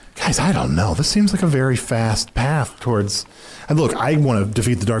 Guys, I don't know. This seems like a very fast path towards... And look, I want to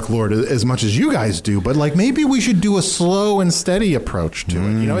defeat the Dark Lord as much as you guys do, but like maybe we should do a slow and steady approach to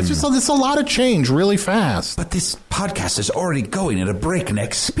it. You know, it's a lot of change really fast. But this podcast is already going at a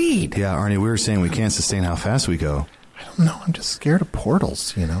breakneck speed. Yeah, Arnie, we were saying we can't sustain how fast we go. I don't know. I'm just scared of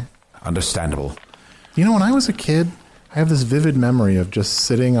portals, you know. Understandable. You know, when I was a kid, I have this vivid memory of just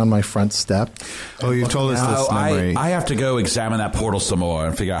sitting on my front step. Oh, you told us this memory. I have to go examine that portal some more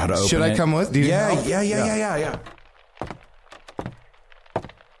and figure out how to open it. Should I come with? Do you need help? Yeah.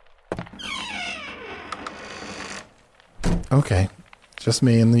 Okay. Just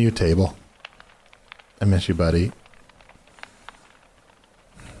me and the U-table. I miss you, buddy.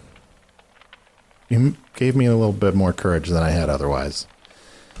 You gave me a little bit more courage than I had otherwise.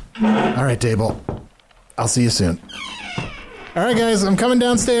 All right, table. I'll see you soon. All right, guys, I'm coming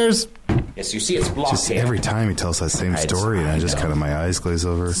downstairs. Yes, you see it's blocked. Just every time he tells that same story, and I just kind of my eyes glaze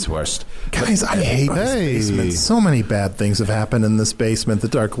over. It's worst. Guys, I hate this basement. So many bad things have happened in this basement. The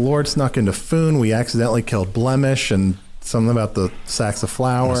Dark Lord snuck into Foon. We accidentally killed Blemish, and something about the sacks of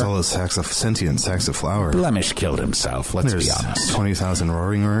flour. There's all those sentient sacks of flour. Blemish killed himself, let's be honest. 20,000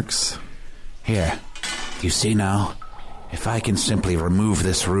 roaring orcs. Here, you see now? If I can simply remove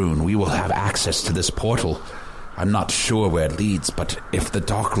this rune, we will have access to this portal. I'm not sure where it leads, but if the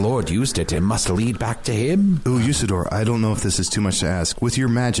Dark Lord used it, it must lead back to him. Ooh, Usador, I don't know if this is too much to ask. With your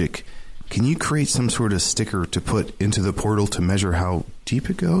magic, can you create some sort of sticker to put into the portal to measure how deep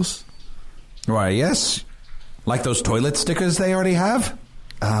it goes? Why, yes. Like those toilet stickers they already have?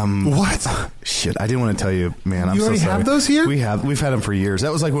 What? Shit, I didn't want to tell you, man. I'm you so already sorry. Have those here? We've had them for years.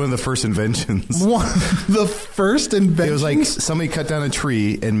 That was like one of the first inventions. What? The first invention? It was like somebody cut down a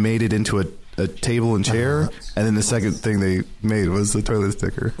tree and made it into a table and chair, and then the second thing they made was the toilet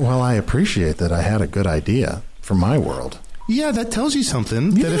sticker. Well, I appreciate that I had a good idea for my world. Yeah, that tells you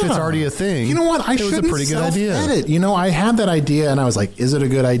something. That if it's already a thing, you know what? It was a pretty good idea. Edit. You know, I had that idea, and I was like, "Is it a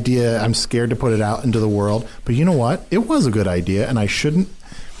good idea?" I'm scared to put it out into the world, but you know what? It was a good idea, and I shouldn't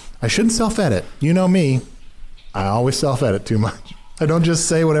self-edit. You know me. I always self-edit too much. I don't just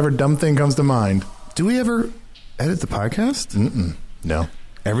say whatever dumb thing comes to mind. Do we ever edit the podcast? No.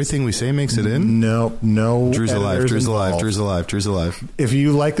 Everything we say makes it in? No. Drew's alive. If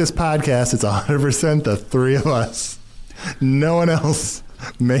you like this podcast, it's 100% the three of us. No one else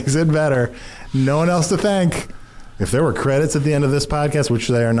makes it better. No one else to thank. If there were credits at the end of this podcast, which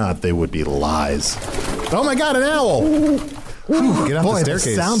they are not, they would be lies. Oh my God, an owl! Get off the staircase.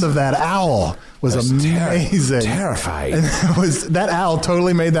 The sound of that owl was amazing. Terrifying. And that owl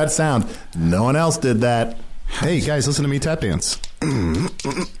totally made that sound. No one else did that. Hey, guys, listen to me tap dance.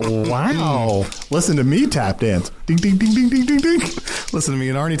 Wow. Listen to me tap dance. Ding, ding, ding, ding, ding, ding, ding. Listen to me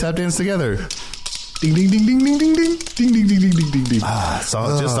and Arnie tap dance together. Ding, ding, ding, ding, ding, ding, ding. Ding, ding, ding, ding, ding, ding, ding. It's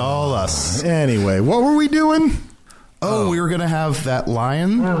just all us. Anyway, what were we doing? Oh, we were going to have that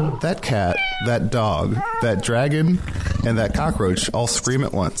lion, that cat, that dog, that dragon, and that cockroach all scream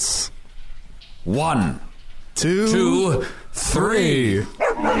at once. 1, 2, 3.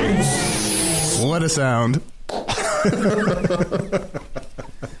 What a sound.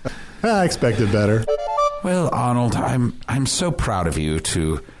 I expected better. Well, Arnold, I'm so proud of you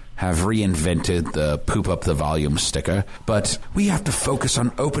to have reinvented the poop up the volume sticker, but we have to focus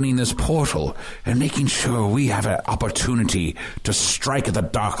on opening this portal and making sure we have an opportunity to strike the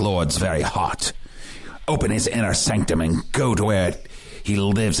Dark Lord's very heart. Open his inner sanctum and go to where he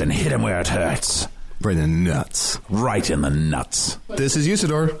lives and hit him where it hurts. Right in the nuts. Right in the nuts. This is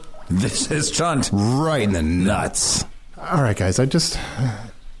Usador. This is Chunt. Right in the nuts. All right, guys, I'm just...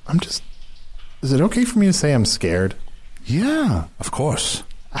 Is it okay for me to say I'm scared? Yeah. Of course.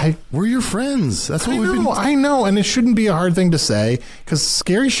 We're your friends. That's what we've been... I know, and it shouldn't be a hard thing to say, because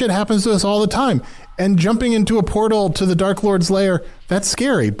scary shit happens to us all the time. And jumping into a portal to the Dark Lord's lair, that's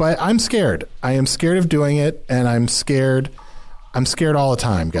scary, but I'm scared. I am scared of doing it, and I'm scared all the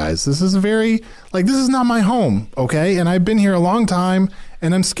time, guys. This is this is not my home, okay? And I've been here a long time,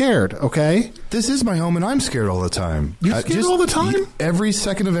 and I'm scared, okay? This is my home, and I'm scared all the time. You're scared all the time? Every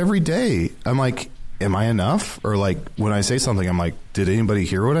second of every day. I'm like, am I enough? Or like, when I say something, I'm like, did anybody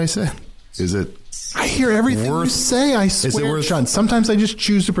hear what I said? Is it... I hear everything you say, I swear, Sean. Sometimes I just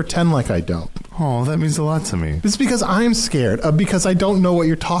choose to pretend like I don't. Oh, that means a lot to me. It's because I'm scared, because I don't know what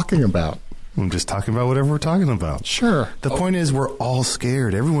you're talking about. I'm just talking about whatever we're talking about. Sure. The point is, we're all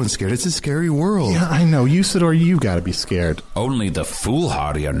scared. Everyone's scared. It's a scary world. Yeah, I know. Usador, you gotta be scared. Only the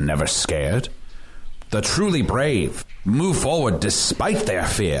foolhardy are never scared. The truly brave move forward despite their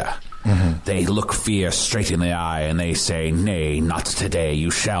fear. Mm-hmm. They look fear straight in the eye and they say, "Nay, not today.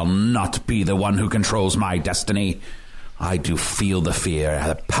 You shall not be the one who controls my destiny." I do feel the fear,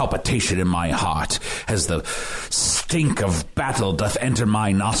 the palpitation in my heart, as the stink of battle doth enter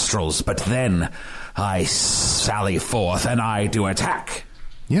my nostrils. But then I sally forth and I do attack.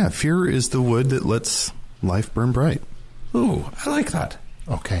 Yeah, fear is the wood that lets life burn bright. Ooh, I like that.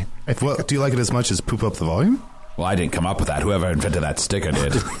 Okay. Well, do you like it as much as poop up the volume? Well, I didn't come up with that. Whoever invented that sticker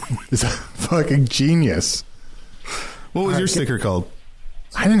did. It's a fucking genius. What was your sticker called?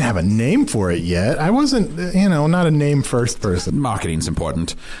 I didn't have a name for it yet. I wasn't, not a name first person. Marketing's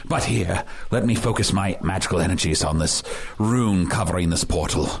important. But here, let me focus my magical energies on this rune covering this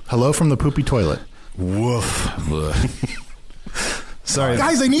portal. Hello from the poopy toilet. Woof. Sorry.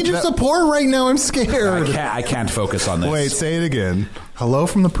 Guys, I need your support right now. I'm scared. I can't focus on this. Wait, say it again. Hello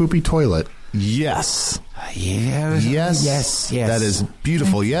from the poopy toilet. Yes. Yes. That is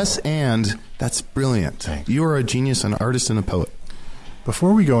beautiful. Yes, and that's brilliant. You are a genius, an artist, and a poet.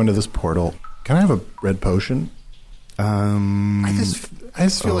 Before we go into this portal, can I have a red potion? I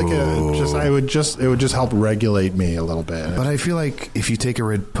just feel like it would just help regulate me a little bit. But I feel like if you take a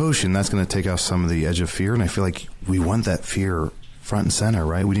red potion, that's going to take off some of the edge of fear, and I feel like we want that fear front and center,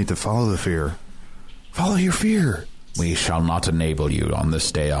 right? We need to follow the fear. Follow your fear. We shall not enable you on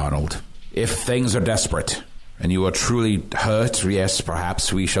this day, Arnold. If things are desperate and you are truly hurt, yes,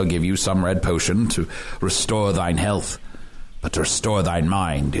 perhaps we shall give you some red potion to restore thine health. But to restore thine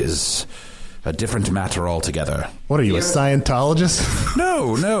mind is a different matter altogether. What are you, a Scientologist?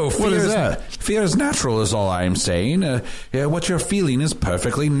 No. What is that? Fear is natural is all I'm saying. What you're feeling is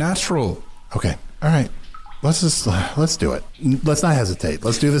perfectly natural. Okay. All right. Let's do it. Let's not hesitate.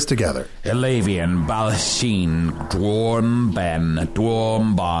 Let's do this together. Elavian, Balshin, Dwarm Ben,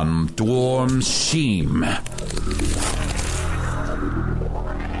 Dwarm Bon, Dwarm Sheem.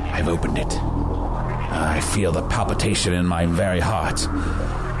 I've opened it. I feel the palpitation in my very heart.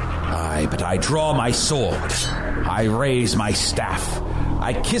 But I draw my sword. I raise my staff.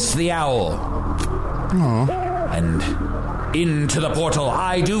 I kiss the owl. Aww. And into the portal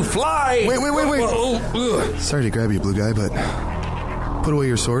I do fly. Wait. Sorry to grab you, blue guy, but put away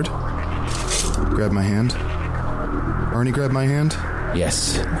your sword. Grab my hand. Arnie, grab my hand.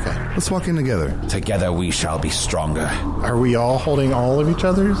 Yes. Okay. Let's walk in together. Together we shall be stronger. Are we all holding all of each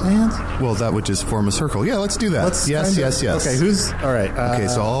other's hands? Well, that would just form a circle. Yeah, let's do that. Yes. Okay, all right. Okay,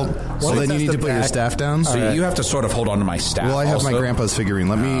 so then you need to put your staff down. So you have to sort of hold on to my staff. Well, I have also. My grandpa's figurine.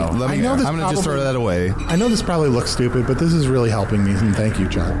 Let me. I'm going to just throw that away. I know this probably looks stupid, but this is really helping me, and thank you,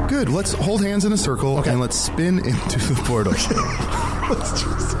 John. Good. Let's hold hands in a circle, and let's spin into the portal. Let's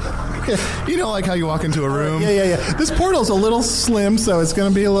just... You know, like how you walk into a room? Yeah. This portal's a little slim, so it's going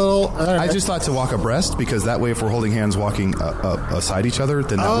to be a little... I just thought to walk abreast, because that way if we're holding hands walking aside each other,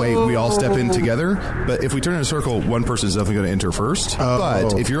 then that way we all step in together. But if we turn in a circle, one person is definitely going to enter first.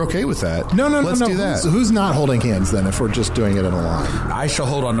 But if you're okay with that, let's do that. Who's not holding hands, then, if we're just doing it in a line? I shall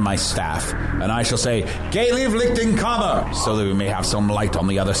hold on to my staff, and I shall say, Gayliv Lichting Kammer, so that we may have some light on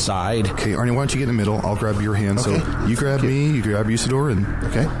the other side. Okay, Arnie, why don't you get in the middle? I'll grab your hand. Okay. So you grab me, you grab Usador, and...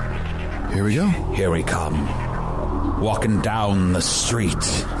 Okay. Here we go. Here we come. Walking down the street.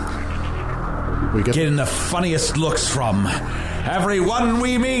 getting the funniest looks from everyone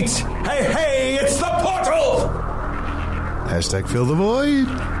we meet. Hey, hey, it's the portal! Hashtag fill the void.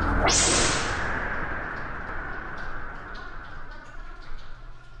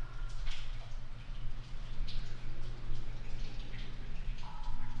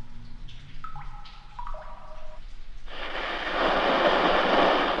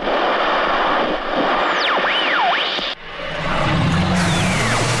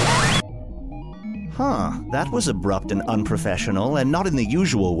 That was abrupt and unprofessional, and not in the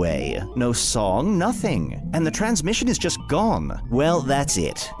usual way. No song, nothing. And the transmission is just gone. Well, that's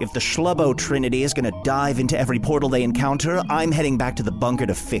it. If the Schlubbo Trinity is gonna dive into every portal they encounter, I'm heading back to the bunker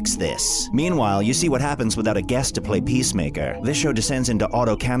to fix this. Meanwhile, you see what happens without a guest to play peacemaker. This show descends into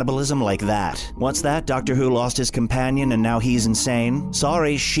auto-cannibalism like that. What's that? Doctor Who lost his companion and now he's insane?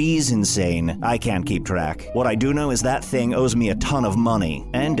 Sorry, she's insane. I can't keep track. What I do know is that thing owes me a ton of money.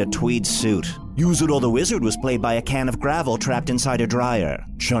 And a tweed suit. Use-It or the Wizard was played by a can of gravel trapped inside a dryer.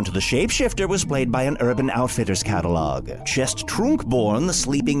 Chunt the Shapeshifter was played by an Urban Outfitters catalog. Chest Trunkborn, the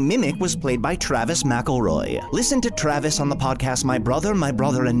Sleeping Mimic, was played by Travis McElroy. Listen to Travis on the podcast My Brother,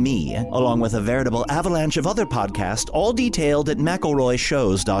 and Me, along with a veritable avalanche of other podcasts, all detailed at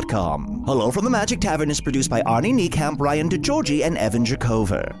McElroyShows.com. Hello from the Magic Tavern is produced by Arnie Niekamp, Ryan DeGiorgi, and Evan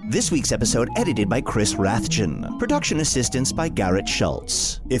Jacover. This week's episode edited by Chris Rathjen. Production assistance by Garrett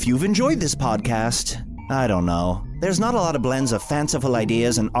Schultz. If you've enjoyed this podcast, I don't know. There's not a lot of blends of fanciful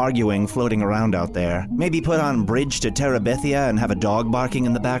ideas and arguing floating around out there. Maybe put on Bridge to Terabithia and have a dog barking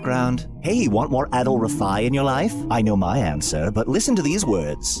in the background. Hey, want more Adol Rafai in your life? I know my answer, but listen to these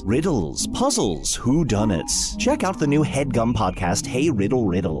words. Riddles, puzzles, whodunits. Check out the new HeadGum podcast, Hey Riddle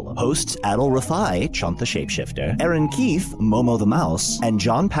Riddle. Hosts Adol Rafai, Chunt the Shapeshifter, Aaron Keefe, Momo the Mouse, and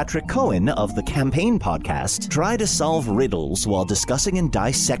John Patrick Cohen of the Campaign podcast try to solve riddles while discussing and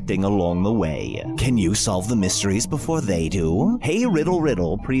dissecting along the way. Can you solve the mysteries before they do? Hey Riddle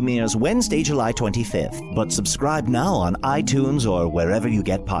Riddle premieres Wednesday, July 25th, but subscribe now on iTunes or wherever you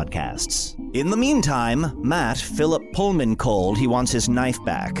get podcasts. In the meantime, Matt Philip Pullman called he wants his knife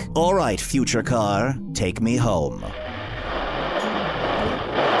back. All right, future car, take me home.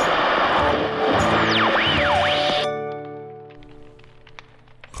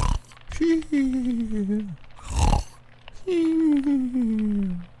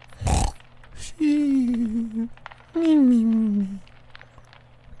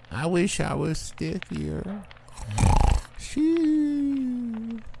 I wish I was stickier.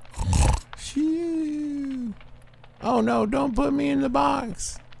 Oh no, don't put me in the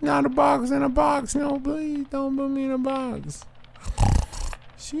box. Not a box in a box. No, please, don't put me in a box.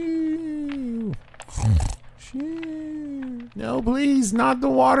 No, please, not the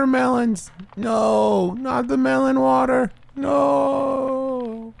watermelons. No, not the melon water.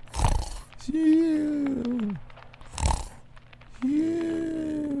 No.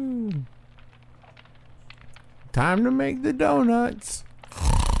 Time to make the donuts.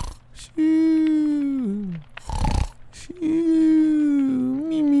 Me.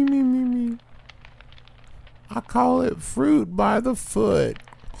 I call it fruit by the foot.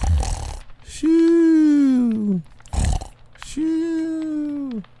 Shoo.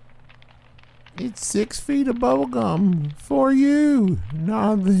 It's 6 feet of bubblegum for you,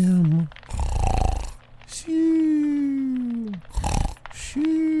 not them. Shoo.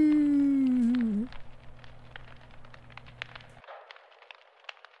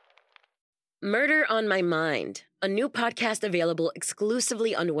 Murder on My Mind, a new podcast available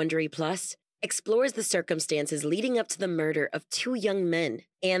exclusively on Wondery Plus, explores the circumstances leading up to the murder of 2 young men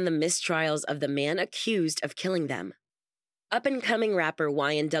and the mistrials of the man accused of killing them. Up-and-coming rapper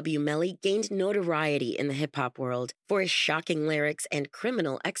YNW Melly gained notoriety in the hip-hop world for his shocking lyrics and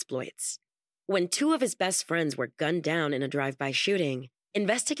criminal exploits. When 2 of his best friends were gunned down in a drive-by shooting,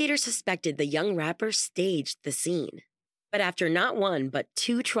 investigators suspected the young rapper staged the scene. But after not 1 but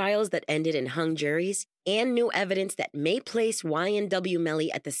 2 trials that ended in hung juries and new evidence that may place YNW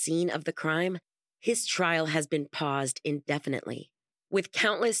Melly at the scene of the crime, his trial has been paused indefinitely. With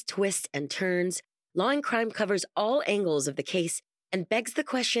countless twists and turns, Law and Crime covers all angles of the case and begs the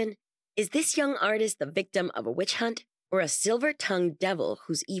question, is this young artist the victim of a witch hunt or a silver-tongued devil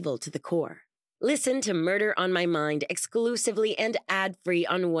who's evil to the core? Listen to Murder on My Mind exclusively and ad-free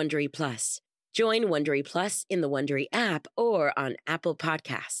on Wondery Plus. Join Wondery Plus in the Wondery app or on Apple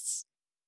Podcasts.